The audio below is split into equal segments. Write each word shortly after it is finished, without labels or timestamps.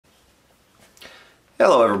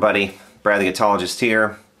Hello everybody, Brad the Guitarologist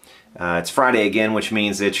here. It's Friday again, which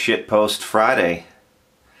means it's Shitpost Friday,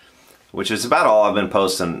 which is about all I've been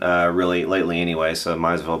posting really lately anyway, so it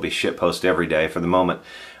might as well be shitpost every day for the moment.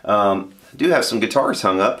 I do have some guitars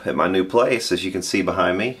hung up at my new place, as you can see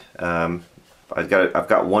behind me. I've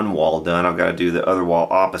got one wall done. I've got to do the other wall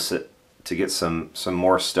opposite to get some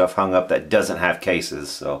more stuff hung up that doesn't have cases.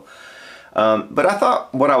 So, but I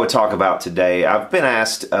thought what I would talk about today, I've been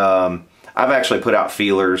asked, I've actually put out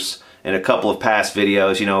feelers in a couple of past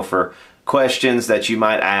videos, you know, for questions that you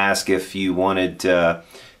might ask if you wanted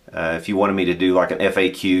me to do like an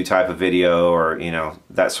FAQ type of video, or, you know,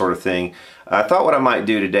 that sort of thing. I thought what I might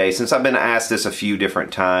do today, since I've been asked this a few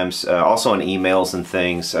different times, also in emails and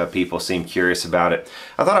things, people seem curious about it.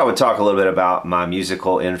 I thought I would talk a little bit about my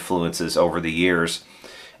musical influences over the years,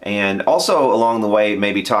 and also along the way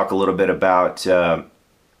maybe talk a little bit about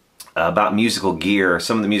musical gear,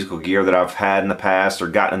 some of the musical gear that I've had in the past or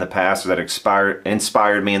gotten in the past, or that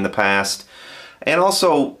inspired me in the past, and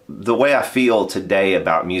also the way I feel today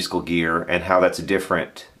about musical gear and how that's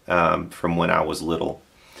different from when I was little.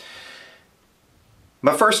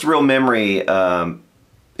 My first real memory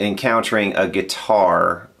encountering a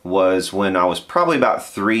guitar was when I was probably about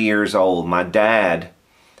 3 years old. My dad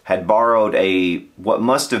had borrowed what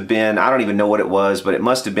must have been, I don't even know what it was, but it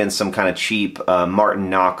must have been some kind of cheap Martin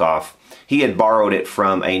knockoff. He had borrowed it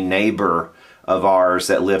from a neighbor of ours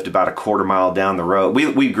that lived about a quarter mile down the road.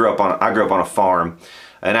 I grew up on a farm,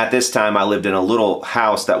 and at this time I lived in a little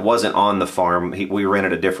house that wasn't on the farm. We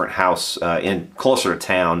rented a different house closer to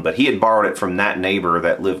town, but he had borrowed it from that neighbor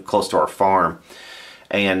that lived close to our farm.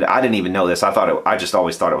 And I didn't even know this. I just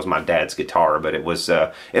always thought it was my dad's guitar, but it was,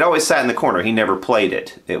 it always sat in the corner. He never played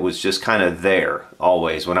it. It was just kind of there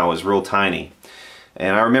always when I was real tiny.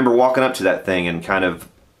 And I remember walking up to that thing and kind of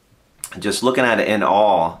just looking at it in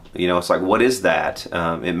awe. You know, it's like, what is that?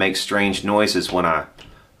 It makes strange noises when I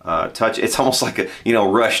touch it. It's almost like a, you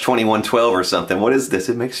know, Rush 2112 or something. What is this?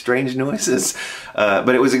 It makes strange noises.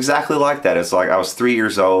 But it was exactly like that. It's like I was 3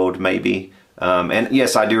 years old, maybe. And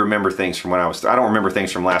yes, I do remember things from when I don't remember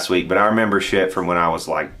things from last week, but I remember shit from when I was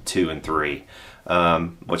like 2 and 3,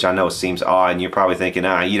 which I know seems odd, and you're probably thinking,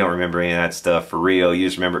 you don't remember any of that stuff for real, you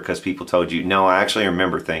just remember it because people told you. No, I actually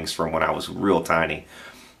remember things from when I was real tiny,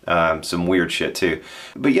 some weird shit too.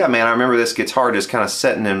 But yeah, man, I remember this guitar just kind of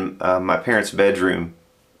sitting in my parents' bedroom.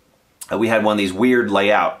 We had one of these weird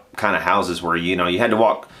layout kind of houses where, you know, you had to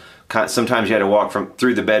walk. Sometimes you had to walk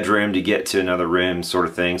through the bedroom to get to another room, sort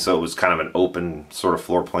of thing. So it was kind of an open sort of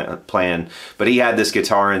floor plan. But he had this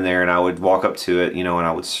guitar in there, and I would walk up to it, you know, and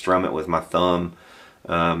I would strum it with my thumb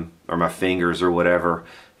or my fingers or whatever,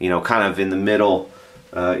 you know, kind of in the middle.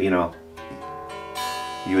 You know,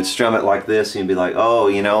 you would strum it like this, and you'd be like, oh,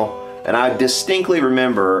 you know. And I distinctly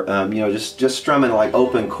remember, you know, just strumming like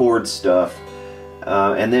open chord stuff,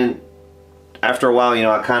 and then after a while, you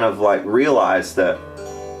know, I kind of like realized that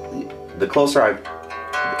the closer I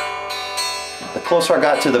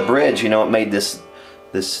got to the bridge, you know, it made this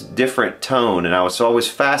different tone, and I was always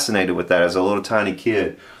fascinated with that as a little tiny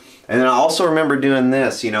kid. And then I also remember doing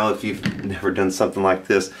this, you know, if you've never done something like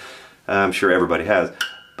this, I'm sure everybody has,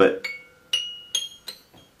 but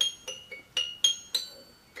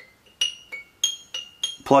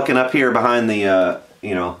plucking up here behind the,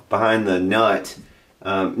 you know, behind the nut.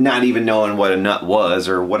 Not even knowing what a nut was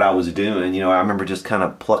or what I was doing. You know, I remember just kind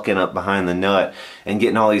of plucking up behind the nut and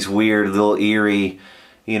getting all these weird little eerie,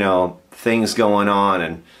 you know, things going on,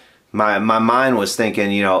 and my mind was thinking,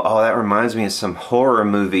 you know, oh, that reminds me of some horror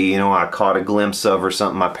movie, you know, I caught a glimpse of, or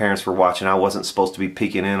something my parents were watching I wasn't supposed to be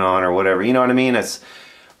peeking in on, or whatever, you know what I mean? It's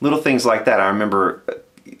little things like that. I remember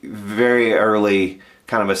very early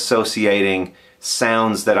kind of associating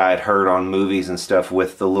sounds that I had heard on movies and stuff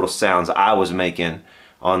with the little sounds I was making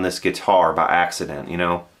on this guitar by accident, you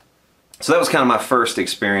know. So that was kind of my first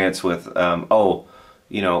experience with, oh,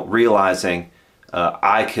 you know, realizing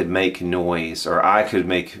I could make noise, or I could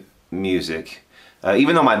make music.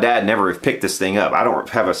 Even though my dad never picked this thing up. I don't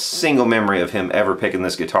have a single memory of him ever picking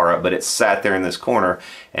this guitar up, but it sat there in this corner,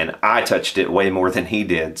 and I touched it way more than he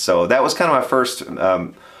did. So that was kind of my first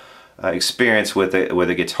experience with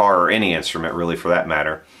a guitar, or any instrument really for that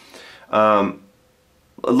matter.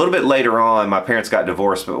 A little bit later on, my parents got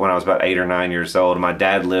divorced, but when I was about 8 or 9 years old, my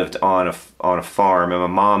dad lived on a farm, and my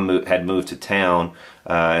mom had moved to town,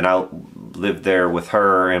 and I lived there with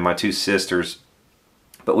her and my 2 sisters.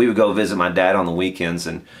 But we would go visit my dad on the weekends,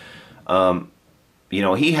 and you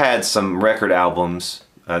know, he had some record albums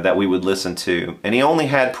that we would listen to, and he only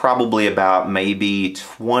had probably about maybe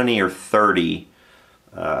 20 or 30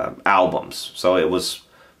 albums. So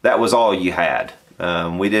that was all you had.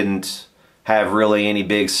 We didn't have really any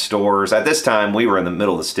big stores. At this time, we were in the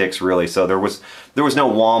middle of the sticks, really, so there was no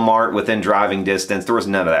Walmart within driving distance. There was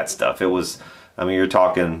none of that stuff. It was, I mean, you're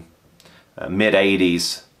talking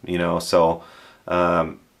mid-'80s, you know, so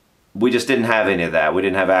we just didn't have any of that. We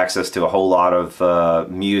didn't have access to a whole lot of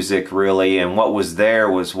music, really, and what was there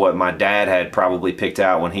was what my dad had probably picked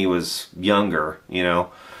out when he was younger, you know.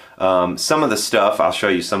 Some of the stuff, I'll show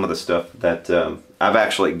you some of the stuff that I've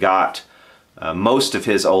actually got. Most of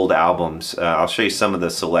his old albums. I'll show you some of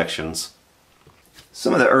the selections.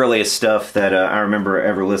 Some of the earliest stuff that I remember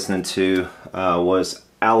ever listening to was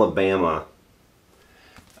Alabama.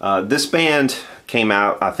 This band came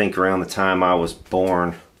out, I think, around the time I was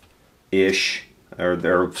born-ish,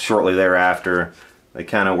 or shortly thereafter. They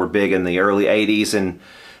kind of were big in the early 80s in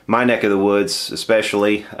my neck of the woods,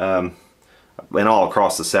 especially, and all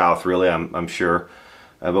across the South, really, I'm sure.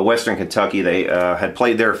 But Western Kentucky, they had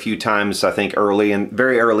played there a few times, I think,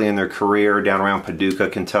 very early in their career, down around Paducah,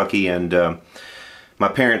 Kentucky, and my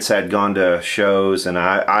parents had gone to shows, and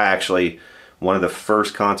I actually, one of the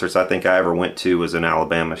first concerts I think I ever went to was an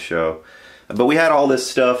Alabama show. But we had all this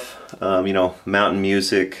stuff, you know, mountain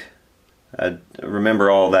music. I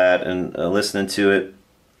remember all that and listening to it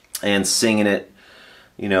and singing it.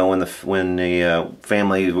 You know, when the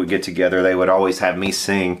family would get together, they would always have me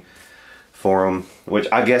sing for them, which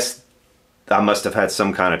I guess I must have had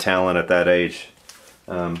some kind of talent at that age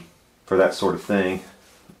for that sort of thing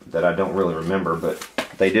that I don't really remember, but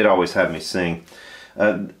they did always have me sing.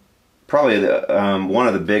 Probably one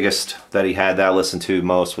of the biggest that he had that I listened to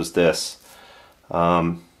most was this.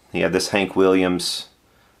 He had this Hank Williams,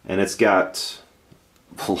 and it's got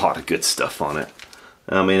a lot of good stuff on it.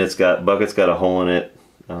 I mean, it's got Bucket's Got a Hole in It,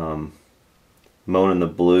 Moanin' the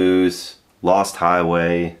Blues, Lost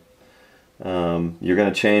Highway, You're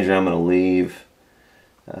Gonna Change and I'm Gonna Leave,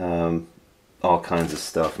 all kinds of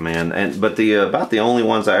stuff, man. But about the only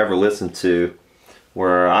ones I ever listened to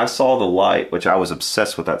were I Saw the Light, which I was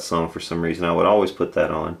obsessed with that song for some reason. I would always put that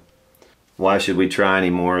on. Why Should We Try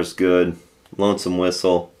Anymore is good. Lonesome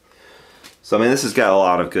Whistle. So I mean, this has got a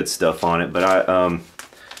lot of good stuff on it, but I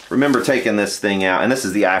remember taking this thing out, and this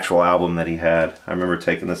is the actual album that he had. I remember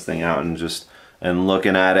taking this thing out and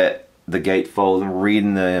looking at it, the gatefold, and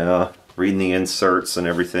reading the inserts and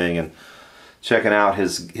everything, and checking out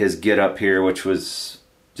his get up here, which was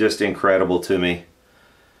just incredible to me.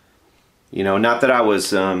 You know, not that I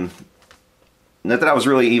was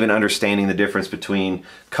really even understanding the difference between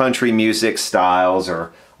country music styles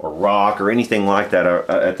or rock or anything like that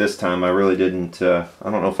at this time. I really didn't. I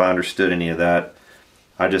don't know if I understood any of that.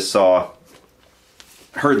 I just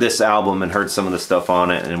heard this album and heard some of the stuff on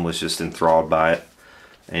it and was just enthralled by it.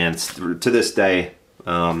 And to this day,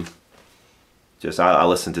 I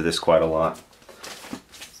listen to this quite a lot.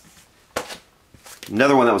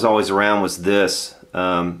 Another one that was always around was this.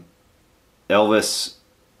 Elvis,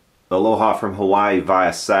 Aloha from Hawaii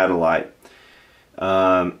via satellite.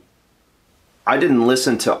 I didn't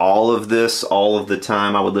listen to all of this all of the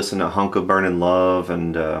time. I would listen to Hunk of Burnin' Love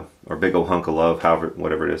and or Big Ol' Hunk of Love,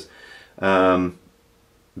 whatever it is.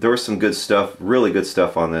 There was some good stuff, really good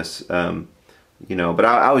stuff on this. You know, but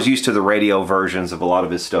I was used to the radio versions of a lot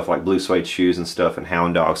of his stuff, like Blue Suede Shoes and stuff, and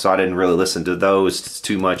Hound Dog, so I didn't really listen to those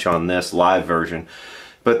too much on this live version.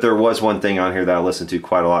 But there was one thing on here that I listened to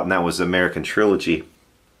quite a lot, and that was American Trilogy.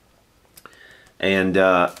 And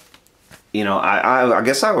you know, I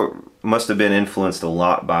guess I must have been influenced a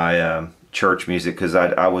lot by church music, because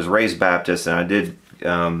I was raised Baptist, and I did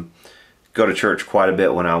go to church quite a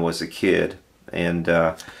bit when I was a kid. And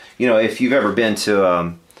you know, if you've ever been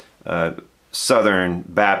to Southern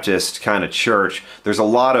Baptist kind of church, there's a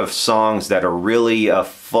lot of songs that are really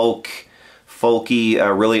folky,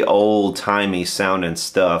 really old-timey sounding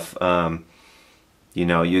stuff. You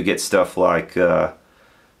know, you get stuff like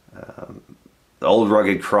Old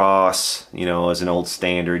Rugged Cross, you know, as an old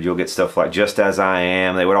standard. You'll get stuff like Just As I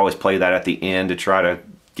Am. They would always play that at the end to try to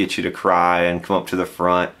get you to cry and come up to the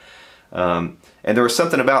front. And there was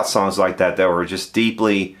something about songs like that that were just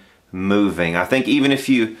deeply moving. I think even if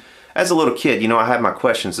you, as a little kid, you know, I had my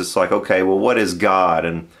questions. It's like, okay, well, what is God?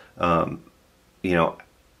 And, you know,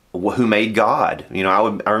 who made God? You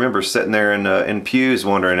know, I remember sitting there in pews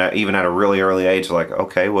wondering, even at a really early age, like,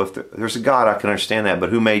 okay, well, if there's a God, I can understand that, but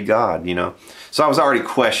who made God, you know? So I was already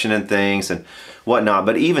questioning things and whatnot,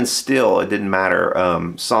 but even still, it didn't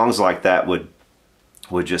matter. Songs like that would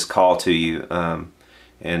just call to you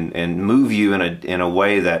and move you in a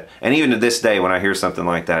way that, and even to this day, when I hear something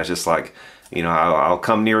like that, it's just like, you know, I'll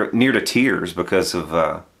come near to tears because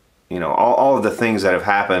of, you know, all of the things that have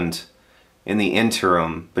happened in the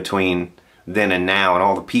interim between then and now, and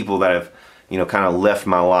all the people that have, you know, kind of left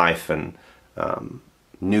my life and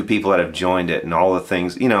new people that have joined it, and all the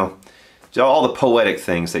things, you know, all the poetic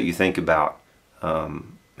things that you think about,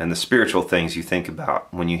 and the spiritual things you think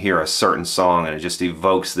about when you hear a certain song, and it just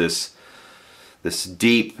evokes this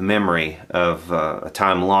deep memory of a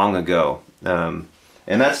time long ago. And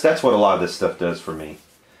that's what a lot of this stuff does for me.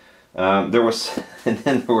 And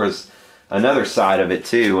then there was another side of it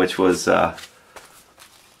too, which was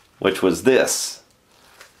this,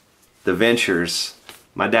 the Ventures.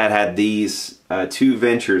 My dad had these 2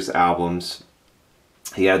 Ventures albums.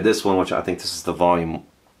 He had this one, which I think this is the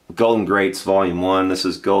Golden Greats Volume 1. This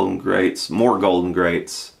is Golden Greats, more Golden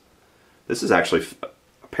Greats. This is actually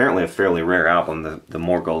apparently a fairly rare album, the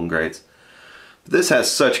more Golden Greats. But this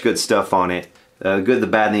has such good stuff on it. Good, the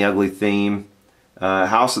Bad, and the Ugly theme.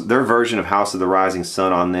 Their version of House of the Rising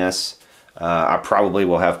Sun on this, I probably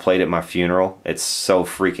will have played at my funeral. It's so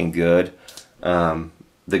freaking good.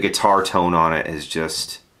 The guitar tone on it is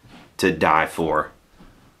just to die for.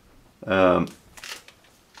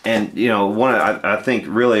 And you know, I think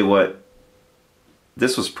really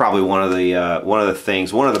this was probably one of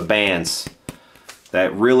the bands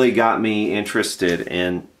that really got me interested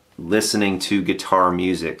in listening to guitar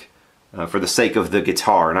music, for the sake of the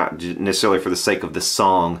guitar, not necessarily for the sake of the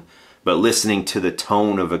song, but listening to the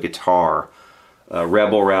tone of a guitar.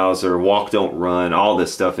 Rebel Rouser, Walk Don't Run, all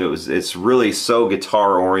this stuff. It's really so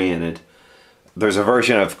guitar oriented. There's a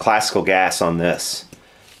version of Classical Gas on this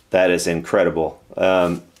that is incredible.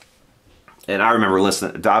 And I remember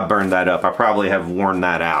listening, I burned that up. I probably have worn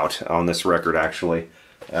that out on this record, actually.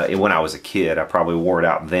 When I was a kid, I probably wore it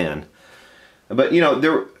out then. But, you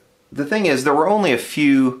know, the thing is, there were only a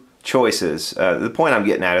few choices. The point I'm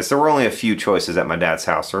getting at is there were only a few choices at my dad's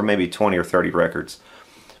house. There were maybe 20 or 30 records.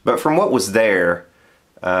 But from what was there,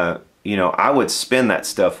 you know, I would spin that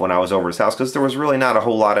stuff when I was over his house because there was really not a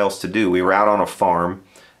whole lot else to do. We were out on a farm.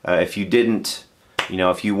 If you didn't... You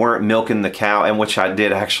know, if you weren't milking the cow, and which I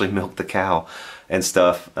did actually milk the cow and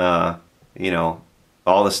stuff, you know,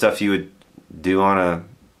 all the stuff you would do on a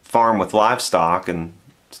farm with livestock and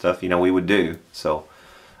stuff, you know, we would do. So,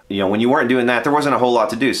 you know, when you weren't doing that, there wasn't a whole lot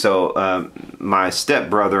to do. So my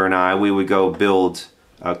stepbrother and I, we would go build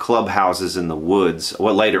clubhouses in the woods.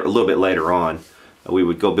 Well, a little bit later on, we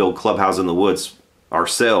would go build clubhouses in the woods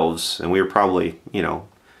ourselves, and we were probably, you know,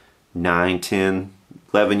 9, 10,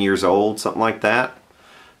 11 years old, something like that.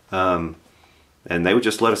 And they would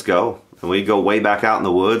just let us go, and we'd go way back out in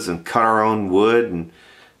the woods and cut our own wood and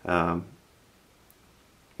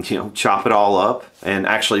you know, chop it all up and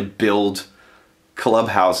actually build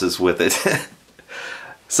clubhouses with it.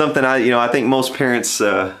 Something I think most parents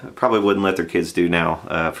probably wouldn't let their kids do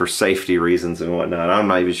now for safety reasons and whatnot. I'm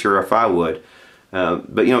not even sure if I would.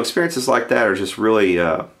 But you know, experiences like that are just really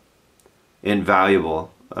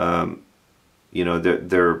invaluable. You know,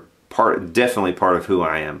 they're definitely part of who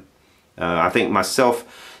I am. I think my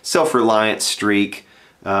self-reliant streak,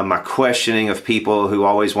 my questioning of people who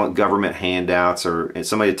always want government handouts or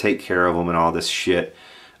somebody to take care of them and all this shit,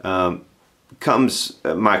 my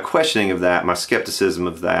questioning of that, my skepticism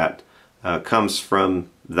of that, comes from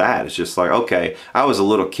that. It's just like, okay, I was a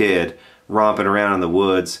little kid romping around in the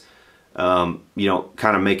woods, you know,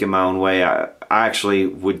 kind of making my own way. I actually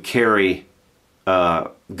would carry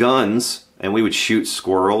guns, and we would shoot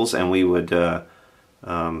squirrels, and we would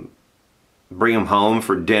bring them home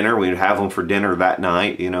for dinner. We would have them for dinner that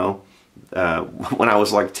night, you know, when I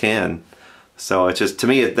was like 10. So it's just, to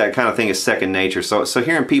me, that kind of thing is second nature. So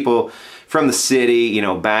hearing people from the city, you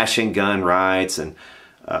know, bashing gun rights and,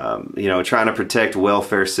 you know, trying to protect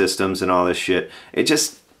welfare systems and all this shit, it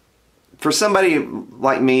just, for somebody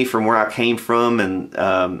like me, from where I came from and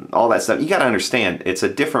all that stuff, you got to understand, it's a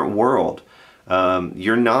different world.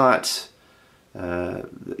 You're not,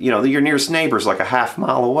 you know, your nearest neighbor's like a half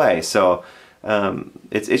mile away. So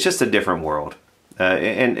it's just a different world.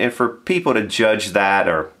 And for people to judge that,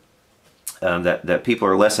 or that people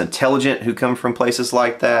are less intelligent who come from places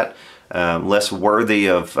like that, less worthy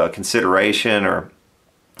of consideration, or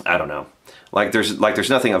I don't know, like there's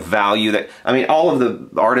nothing of value that, I mean, all of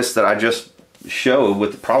the artists that I just showed,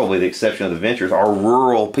 with probably the exception of the Ventures, are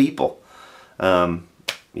rural people.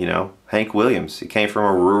 You know, Hank Williams, he came from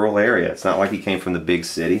a rural area. It's not like he came from the big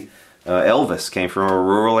city. Elvis came from a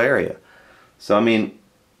rural area. So, I mean,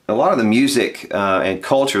 a lot of the music and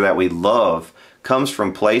culture that we love comes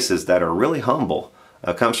from places that are really humble.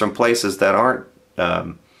 Comes from places that aren't,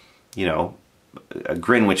 you know,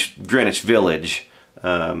 Greenwich Village,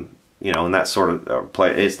 you know, and that sort of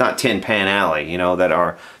place. It's not Tin Pan Alley, you know, that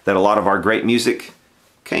a lot of our great music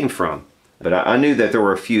came from. But I knew that there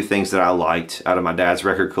were a few things that I liked out of my dad's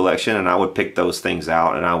record collection, and I would pick those things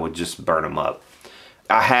out and I would just burn them up.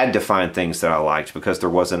 I had to find things that I liked because there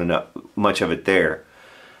wasn't enough, much of it there.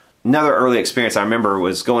 Another early experience I remember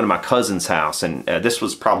was going to my cousin's house, and this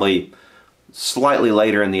was probably slightly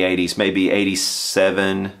later in the 80s, maybe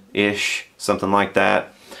 87-ish, something like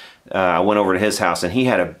that. I went over to his house, and he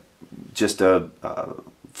had just a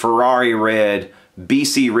Ferrari red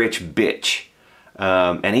BC Rich bitch.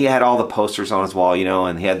 And he had all the posters on his wall, you know,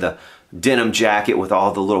 and he had the denim jacket with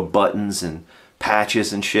all the little buttons and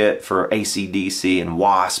patches and shit for AC/DC and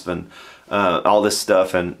Wasp and all this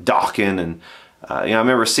stuff, and Dawkins, and you know, I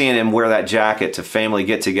remember seeing him wear that jacket to family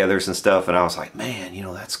get-togethers and stuff, and I was like, man, you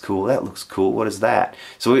know, that's cool. That looks cool. What is that?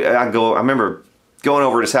 So I remember going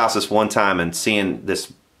over to his house this one time and seeing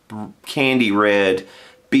this candy red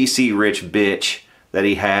BC Rich bitch that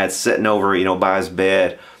he had sitting over, you know, by his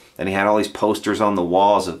bed, and he had all these posters on the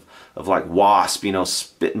walls of like Wasp, you know,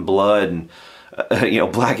 spitting blood, and you know,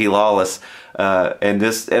 Blackie Lawless,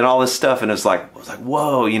 and all this stuff, and I was like,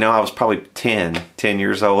 whoa, you know, I was probably 10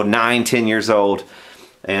 years old, 9, 10 years old,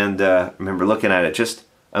 and I remember looking at it, just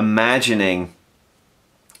imagining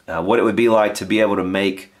what it would be like to be able to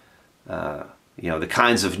make, you know, the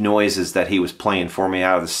kinds of noises that he was playing for me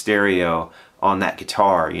out of the stereo on that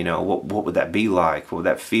guitar. You know, what would that be like? What would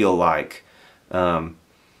that feel like?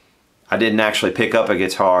 I didn't actually pick up a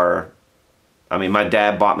guitar. I mean, my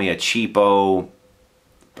dad bought me a cheapo,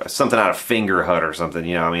 something out of Finger Hut or something,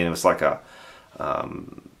 you know. I mean, it was like a,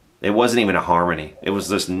 it wasn't even a harmony. It was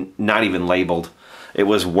just not even labeled. It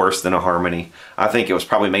was worse than a harmony. I think it was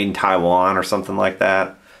probably made in Taiwan or something like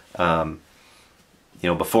that. You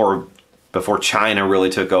know, before China really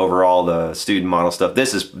took over all the student model stuff.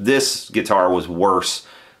 This guitar was worse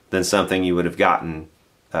than something you would have gotten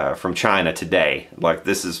from China today. Like,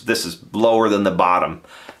 this is lower than the bottom.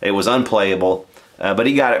 It was unplayable, but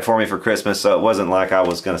he got it for me for Christmas, so it wasn't like I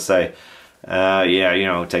was gonna say, yeah, you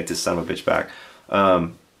know, take this son of a bitch back.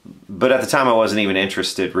 But at the time I wasn't even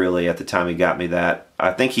interested, really. At the time he got me that,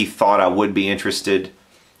 I think he thought I would be interested,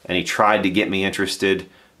 and he tried to get me interested,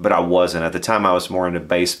 but I wasn't. At the time I was more into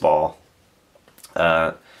baseball.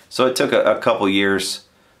 So it took a couple years.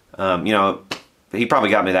 You know, he probably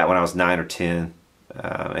got me that when I was 9 or 10.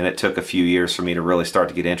 And it took a few years for me to really start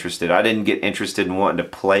to get interested. I didn't get interested in wanting to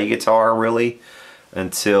play guitar really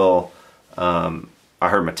until I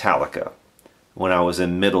heard Metallica when I was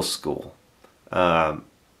in middle school. I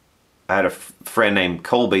had a friend named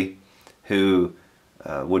Colby who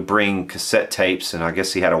would bring cassette tapes, and I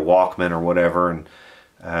guess he had a Walkman or whatever, and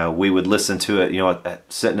we would listen to it, you know,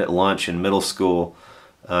 sitting at lunch in middle school.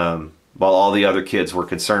 While all the other kids were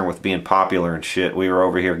concerned with being popular and shit, we were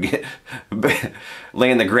over here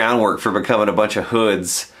laying the groundwork for becoming a bunch of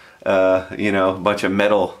hoods, you know, a bunch of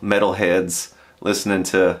metal heads, listening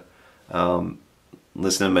to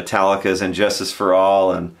Metallica's and Justice for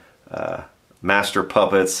All and Master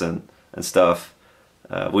Puppets and stuff.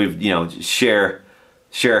 We've, you know, share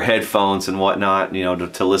headphones and whatnot, you know,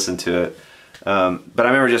 to listen to it. But I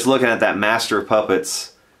remember just looking at that Master Puppets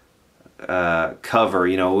cover.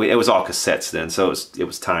 You know, it was all cassettes then, so it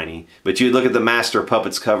was tiny, but you'd look at the Master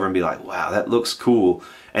Puppets cover and be like, wow, that looks cool,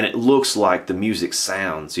 and it looks like the music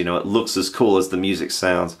sounds, you know, it looks as cool as the music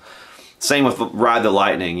sounds. Same with Ride the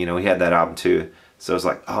Lightning, you know, he had that album too, so it's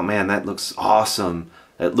like, oh man, that looks awesome.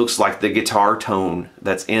 It looks like the guitar tone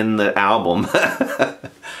that's in the album.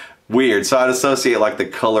 Weird. So I'd associate like the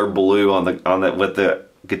color blue on the with the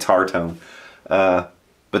guitar tone. But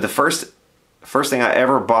the first thing I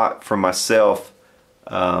ever bought for myself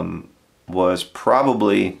was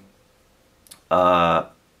probably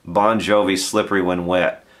Bon Jovi's Slippery When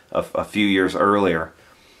Wet a few years earlier.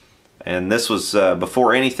 And this was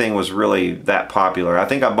before anything was really that popular. I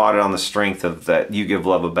think I bought it on the strength of that You Give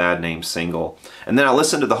Love a Bad Name single. And then I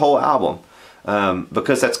listened to the whole album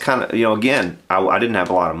because that's kind of, you know, again, I didn't have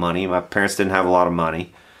a lot of money. My parents didn't have a lot of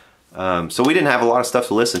money. So we didn't have a lot of stuff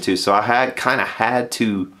to listen to. So I kind of had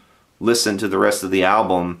to listen to the rest of the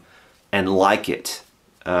album and like it.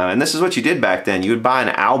 And this is what you did back then. You would buy an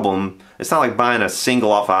album. It's not like buying a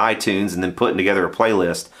single off of iTunes and then putting together a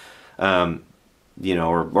playlist, you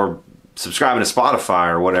know, or subscribing to Spotify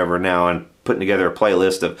or whatever now and putting together a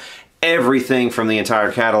playlist of everything from the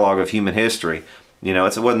entire catalog of human history. You know,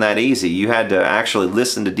 it wasn't that easy. You had to actually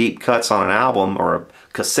listen to deep cuts on an album or a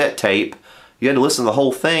cassette tape. You had to listen to the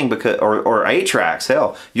whole thing because, or 8-tracks,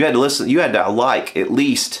 hell. You had to listen, you had to like at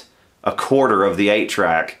least a quarter of the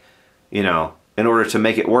 8-track, you know, in order to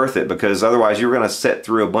make it worth it, because otherwise you were going to sit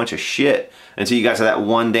through a bunch of shit until you got to that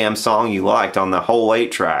one damn song you liked on the whole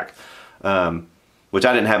 8-track. Which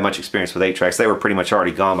I didn't have much experience with 8-tracks. They were pretty much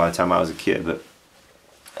already gone by the time I was a kid.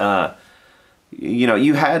 But, you know,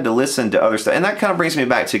 you had to listen to other stuff. And that kind of brings me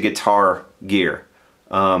back to guitar gear.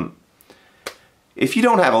 If you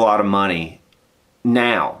don't have a lot of money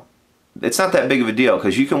now, it's not that big of a deal,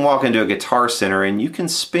 because you can walk into a Guitar Center and you can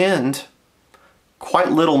spend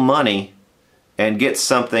quite little money and get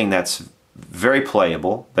something that's very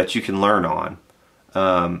playable that you can learn on,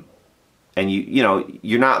 and you know,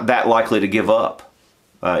 you're not that likely to give up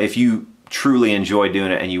if you truly enjoy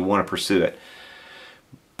doing it and you want to pursue it.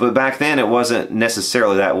 But back then it wasn't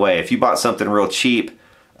necessarily that way. If you bought something real cheap,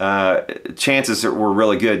 chances that were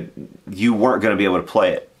really good, you weren't going to be able to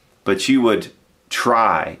play it. But you would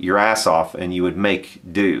try your ass off and you would make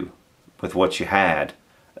do with what you had.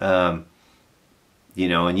 You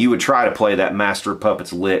know, and you would try to play that Master of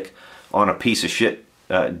Puppets lick on a piece of shit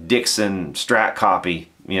Dixon Strat copy,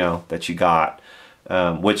 you know, that you got,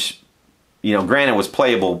 which, you know, granted was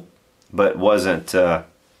playable, but wasn't,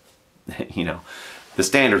 you know, the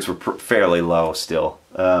standards were fairly low still.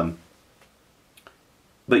 But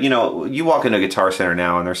you know, you walk into a Guitar Center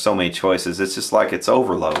now and there's so many choices. It's just like it's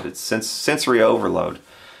overload. It's sensory overload,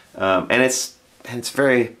 and it's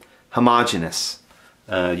very homogeneous.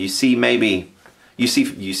 You see you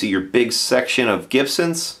see your big section of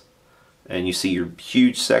Gibsons, and you see your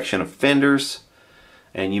huge section of Fenders,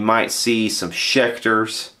 and you might see some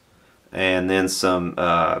Schecters, and then some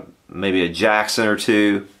maybe a Jackson or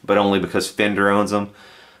two, but only because Fender owns them.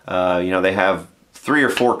 You know, they have 3 or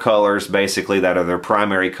 4 colors basically that are their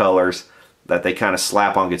primary colors that they kind of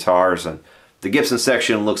slap on guitars, and the Gibson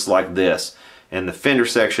section looks like this, and the Fender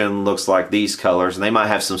section looks like these colors, and they might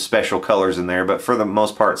have some special colors in there, but for the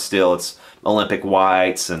most part still it's Olympic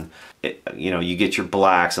whites, and you know, you get your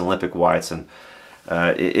blacks and Olympic whites, and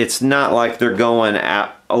it's not like they're going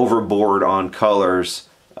overboard on colors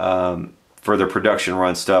for their production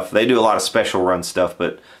run stuff. They do a lot of special run stuff,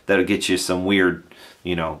 but that'll get you some weird,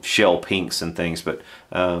 you know, shell pinks and things. But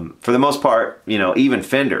for the most part, you know, even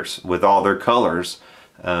Fenders with all their colors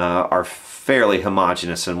are fairly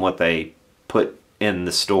homogeneous in what they put in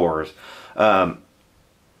the stores.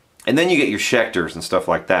 And then you get your Schecters and stuff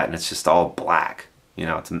like that, and it's just all black. You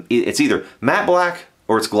know, it's either matte black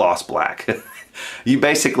or it's gloss black. You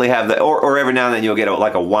basically have the, or every now and then you'll get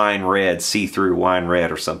like a wine red, see-through wine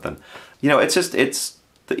red or something. You know, it's just,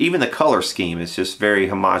 even the color scheme is just very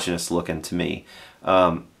homogeneous looking to me.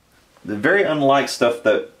 Very unlike stuff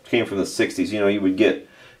that came from the 60s. You know, you would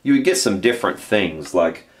get some different things,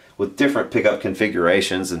 like with different pickup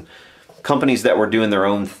configurations, and companies that were doing their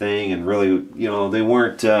own thing, and really, you know, they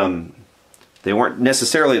weren't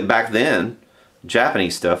necessarily back then.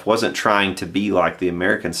 Japanese stuff wasn't trying to be like the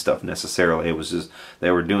American stuff necessarily. It was just they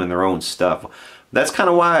were doing their own stuff. That's kind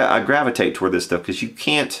of why I gravitate toward this stuff, because you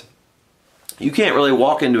can't really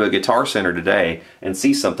walk into a Guitar Center today and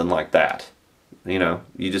see something like that. You know,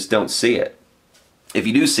 you just don't see it. If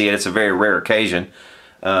you do see it, it's a very rare occasion,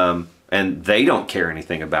 and they don't care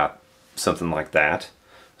anything about something like that.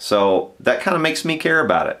 So that kind of makes me care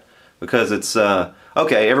about it, because it's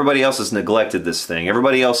okay, everybody else has neglected this thing.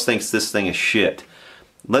 Everybody else thinks this thing is shit.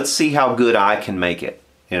 Let's see how good I can make it.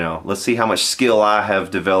 You know, let's see how much skill I have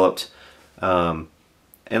developed, and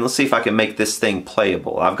let's see if I can make this thing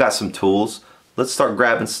playable. I've got some tools. Let's start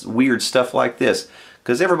grabbing weird stuff like this,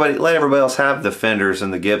 because let everybody else have the Fenders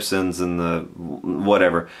and the Gibsons and the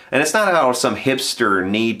whatever. And it's not out of some hipster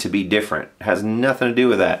need to be different. It has nothing to do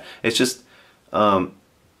with that. It's just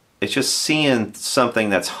seeing something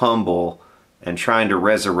that's humble and trying to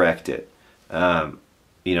resurrect it,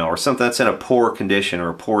 you know, or something that's in a poor condition or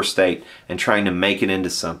a poor state, and trying to make it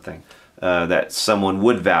into something that someone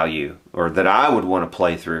would value, or that I would want to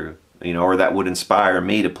play through, you know, or that would inspire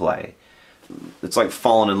me to play. It's like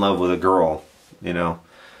falling in love with a girl, you know.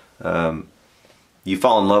 You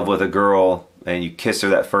fall in love with a girl and you kiss her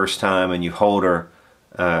that first time and you hold her,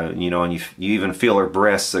 you know, and you even feel her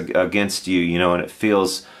breasts against you, you know, and it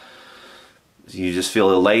feels, you just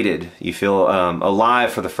feel elated. You feel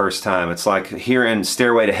alive for the first time. It's like hearing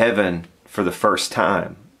Stairway to Heaven for the first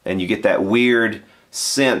time, and you get that weird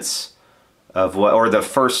sense of what, or the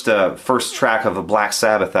first track of a Black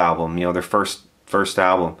Sabbath album, you know, their first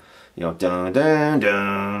album, you know, dun dun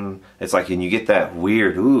dun. It's like, and you get that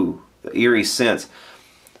weird, ooh, eerie sense.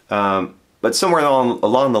 But somewhere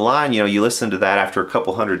along the line, you know, you listen to that after a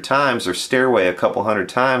couple hundred times, or Stairway a couple hundred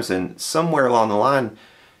times, and somewhere along the line,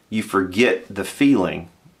 you forget the feeling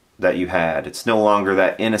that you had. It's no longer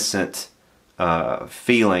that innocent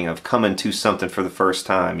feeling of coming to something for the first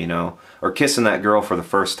time, you know, or kissing that girl for the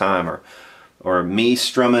first time, or me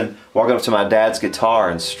walking up to my dad's guitar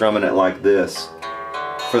and strumming it like this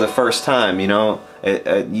for the first time, you know.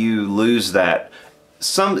 You lose that.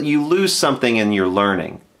 You lose something in your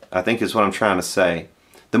learning, I think is what I'm trying to say.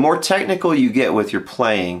 The more technical you get with your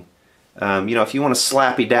playing, You know, if you want to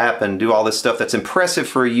slappy dap and do all this stuff that's impressive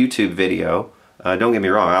for a YouTube video, don't get me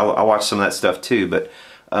wrong, I watch some of that stuff too, but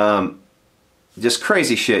just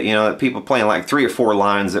crazy shit, you know, people playing like 3 or 4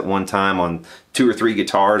 lines at one time on 2 or 3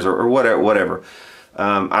 guitars or whatever.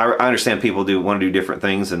 I understand people want to do different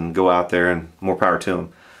things and go out there, and more power to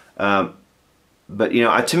them. But you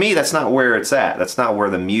know, to me, that's not where it's at. That's not where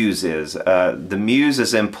the muse is. The muse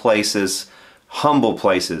is in places, humble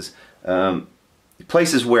places,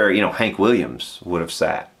 places where, you know, Hank Williams would have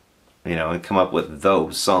sat, you know, and come up with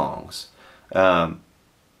those songs that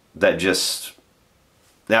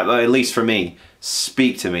at least for me,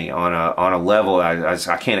 speak to me on a level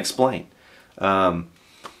I can't explain.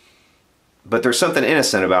 But there's something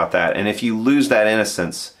innocent about that, and if you lose that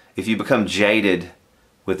innocence, if you become jaded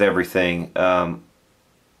with everything,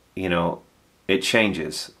 you know, it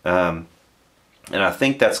changes. And I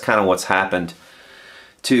think that's kind of what's happened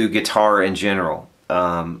to guitar in general.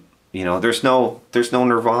 You know, there's no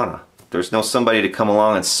Nirvana. There's no somebody to come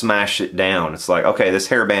along and smash it down. It's like, okay, this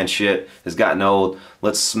hairband shit has gotten old.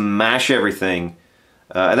 Let's smash everything.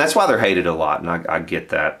 And that's why they're hated a lot, and I get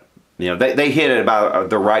that. You know, they hit it about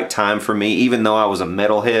the right time for me. Even though I was a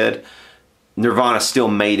metalhead, Nirvana still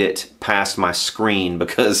made it past my screen,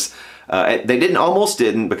 because they almost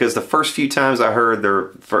didn't, because the first few times I heard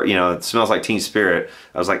you know, It Smells Like Teen Spirit,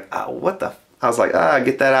 I was like, oh, what the? I was like,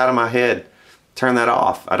 get that out of my head. Turn that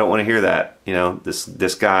off. I don't want to hear that. You know,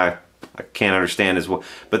 this guy, I can't understand as well.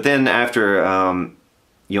 But then after,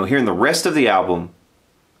 you know, hearing the rest of the album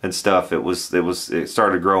and stuff, it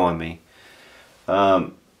started to grow on me.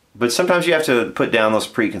 But sometimes you have to put down those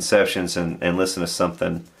preconceptions and listen to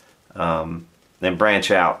something, and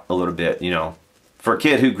branch out a little bit, you know. For a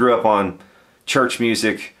kid who grew up on church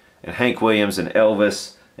music and Hank Williams and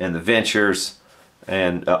Elvis and the Ventures,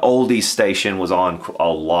 and Oldies station was on a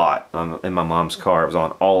lot in my mom's car. It was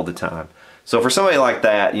on all the time. So for somebody like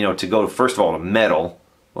that, you know, to go first of all to metal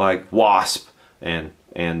like Wasp and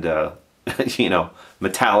you know,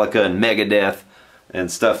 Metallica and Megadeth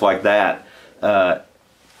and stuff like that,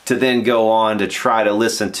 to then go on to try to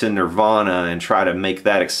listen to Nirvana and try to make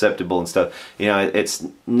that acceptable and stuff. You know, it's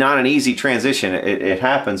not an easy transition. It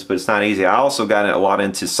happens, but it's not easy. I also got a lot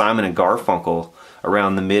into Simon and Garfunkel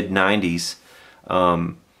around the mid-90s,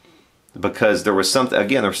 because there was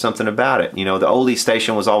something about it. You know, the oldie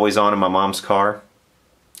station was always on in my mom's car,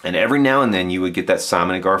 and every now and then you would get that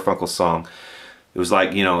Simon and Garfunkel song. It was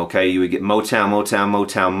like, you know, okay, you would get Motown, Motown,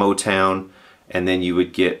 Motown, Motown, and then you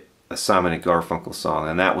would get a Simon and Garfunkel song,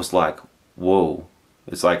 and that was like, whoa.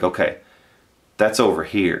 It's like, okay, that's over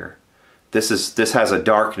here. This has a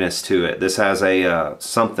darkness to it. This has a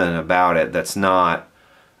something about it that's not,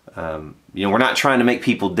 you know, we're not trying to make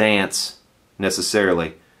people dance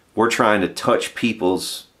necessarily. We're trying to touch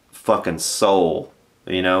people's fucking soul,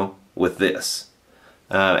 you know, with this.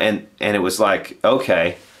 And it was like,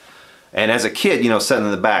 okay. And as a kid, you know, sitting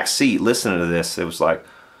in the back seat listening to this, it was like,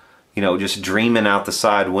 you know, just dreaming out the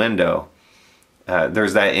side window.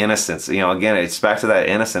 There's that innocence. You know, again, it's back to that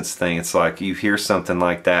innocence thing. It's like you hear something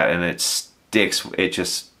like that and it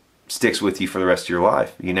just sticks with you for the rest of your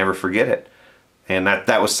life. You never forget it. And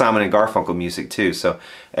that was Simon and Garfunkel music too. So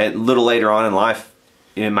a little later on in life,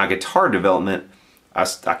 in my guitar development, I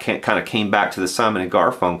kind of came back to the Simon and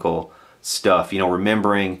Garfunkel stuff, you know,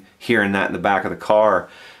 remembering hearing that in the back of the car,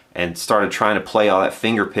 and started trying to play all that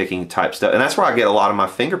finger picking type stuff. And that's where I get a lot of my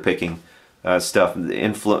finger picking stuff,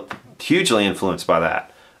 hugely influenced by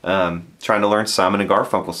that. Trying to learn Simon and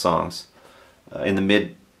Garfunkel songs in the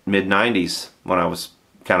mid 90s, when I was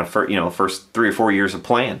kind of, you know, first 3 or 4 years of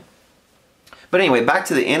playing. But anyway, back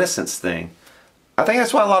to the innocence thing. I think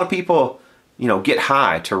that's why a lot of people, you know, get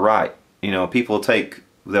high to write. You know,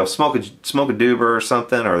 they'll smoke a doober or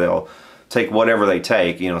something, or they'll take whatever they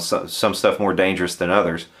take, you know, some stuff more dangerous than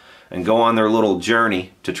others, and go on their little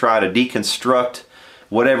journey to try to deconstruct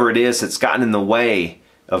whatever it is that's gotten in the way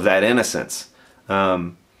of that innocence. You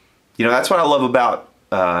know, that's what I love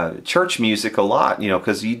about church music a lot, you know,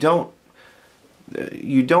 because you don't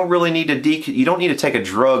really need to take a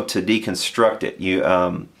drug to deconstruct it.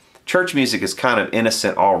 Church music is kind of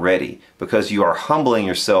innocent already, because you are humbling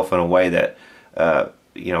yourself in a way that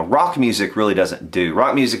you know, rock music really doesn't do.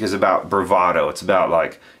 Rock music is about bravado. It's about,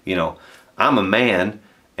 like, you know, I'm a man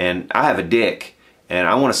and I have a dick and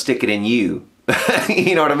I want to stick it in you.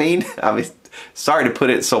 You know what I mean? I mean, sorry to put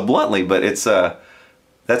it so bluntly, but it's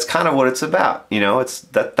that's kind of what it's about. You know,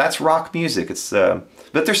 that's rock music.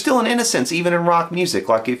 But there's still an innocence even in rock music.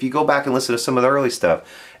 Like, if you go back and listen to some of the early stuff,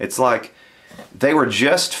 it's like they were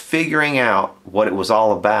just figuring out what it was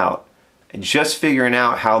all about, and just figuring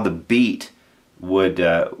out how the beat would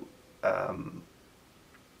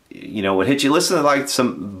you know, would hit you. Listen to like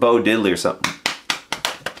some Bo Diddley or something.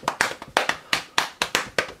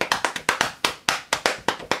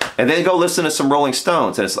 And then go listen to some Rolling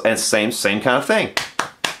Stones, and it's same kind of thing.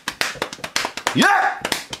 Yeah!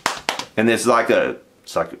 And it's like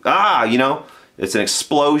you know, it's an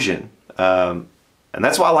explosion. And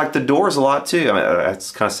that's why I like the Doors a lot too. I mean,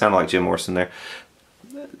 that's kind of sounded like Jim Morrison there.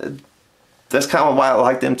 That's kind of why I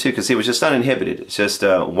like them too, because he was just uninhibited. It's just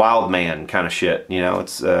a wild man kind of shit. You know,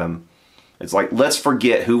 it's like, let's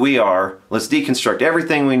forget who we are. Let's deconstruct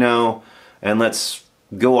everything we know, and let's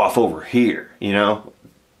go off over here. You know,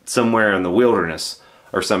 somewhere in the wilderness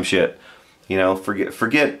or some shit. You know,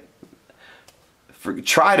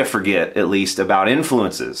 try to forget at least about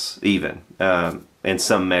influences, even in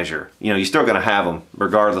some measure. You know, you're still going to have them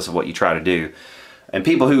regardless of what you try to do. And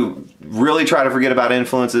people who really try to forget about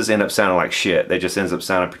influences end up sounding like shit. They just ends up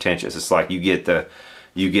sounding pretentious. It's like you get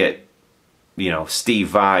you know, Steve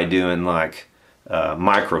Vai doing like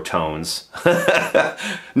microtones.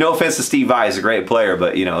 No offense to Steve Vai, he's a great player,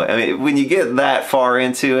 but you know, I mean, when you get that far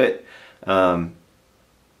into it,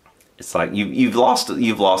 it's like you've lost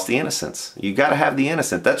the innocence. You got to have the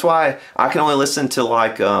innocence. That's why I can only listen to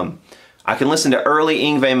like I can listen to early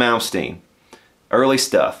Yngwie Malmsteen, early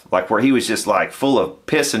stuff, like where he was just like full of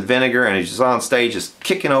piss and vinegar, and he's just on stage just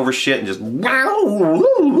kicking over shit and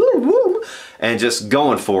just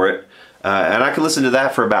going for it. And I can listen to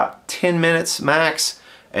that for about 10 minutes max,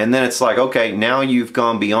 and then it's like, okay, now you've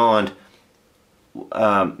gone beyond.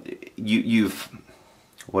 You've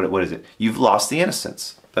what is it? You've lost the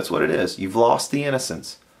innocence. That's what it is. You've lost the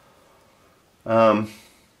innocence. So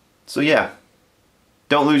yeah,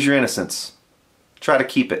 don't lose your innocence. Try to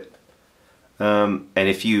keep it. And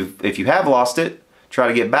if you have lost it, try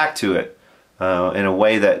to get back to it in a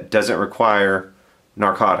way that doesn't require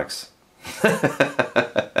narcotics.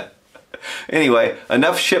 Anyway,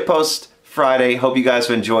 enough shitpost Friday. Hope you guys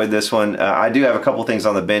have enjoyed this one. I do have a couple things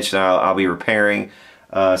on the bench that I'll be repairing.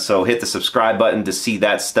 So hit the subscribe button to see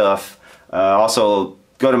that stuff. Also,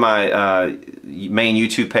 go to my main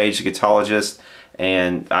YouTube page, The Guitologist,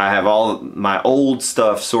 and I have all my old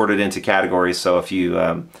stuff sorted into categories. So if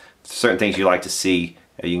you certain things you like to see,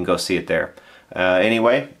 you can go see it there.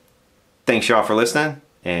 Anyway, thanks y'all for listening,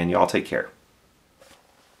 and y'all take care.